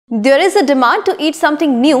There is a demand to eat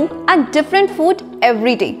something new and different food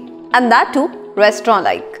every day, and that too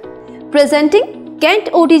restaurant-like. Presenting KENT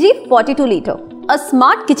OTG 42 liter, a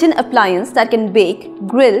smart kitchen appliance that can bake,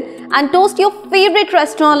 grill and toast your favorite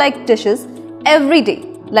restaurant-like dishes every day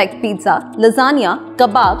like pizza, lasagna,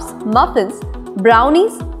 kebabs, muffins,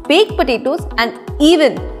 brownies, baked potatoes and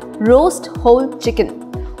even roast whole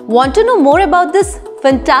chicken. Want to know more about this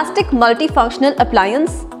fantastic multifunctional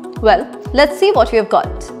appliance? Well, let's see what we have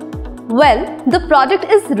got. Well, the product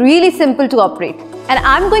is really simple to operate and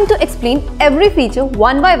I'm going to explain every feature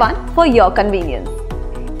one by one for your convenience.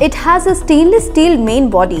 It has a stainless steel main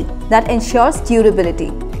body that ensures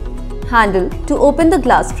durability. Handle to open the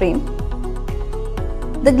glass frame.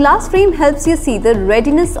 The glass frame helps you see the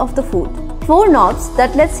readiness of the food. 4 knobs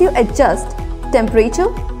that lets you adjust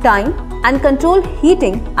temperature, time and control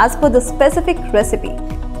heating as per the specific recipe.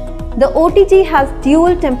 The OTG has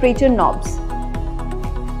dual temperature knobs.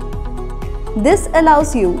 This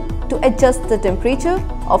allows you to adjust the temperature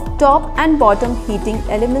of top and bottom heating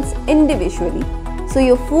elements individually so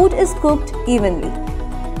your food is cooked evenly.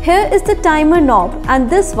 Here is the timer knob and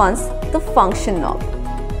this one's the function knob.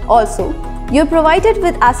 Also, you're provided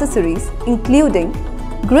with accessories including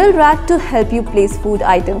grill rack to help you place food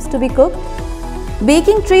items to be cooked,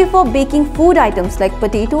 baking tray for baking food items like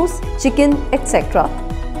potatoes, chicken, etc.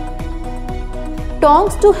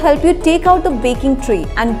 Tongs to help you take out the baking tray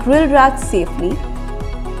and grill rack safely.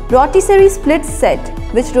 Rotisserie split set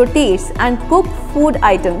which rotates and cook food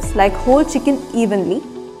items like whole chicken evenly.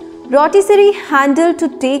 Rotisserie handle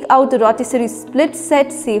to take out the rotisserie split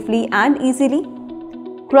set safely and easily.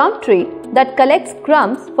 Crumb tray that collects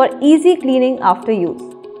crumbs for easy cleaning after use.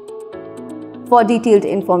 For detailed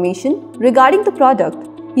information regarding the product,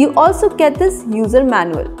 you also get this user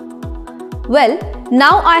manual. Well,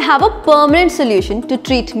 now I have a permanent solution to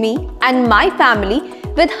treat me and my family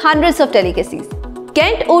with hundreds of delicacies.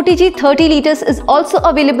 KENT OTG 30 liters is also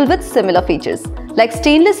available with similar features like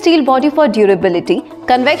stainless steel body for durability,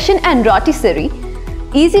 convection and rotisserie,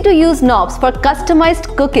 easy to use knobs for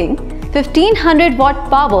customized cooking, 1500 watt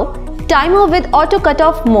power, timer with auto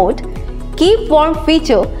cutoff mode, keep warm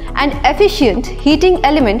feature and efficient heating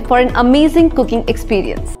element for an amazing cooking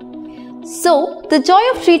experience. So, the joy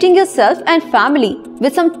of treating yourself and family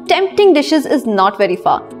with some tempting dishes is not very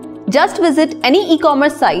far. Just visit any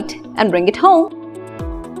e-commerce site and bring it home.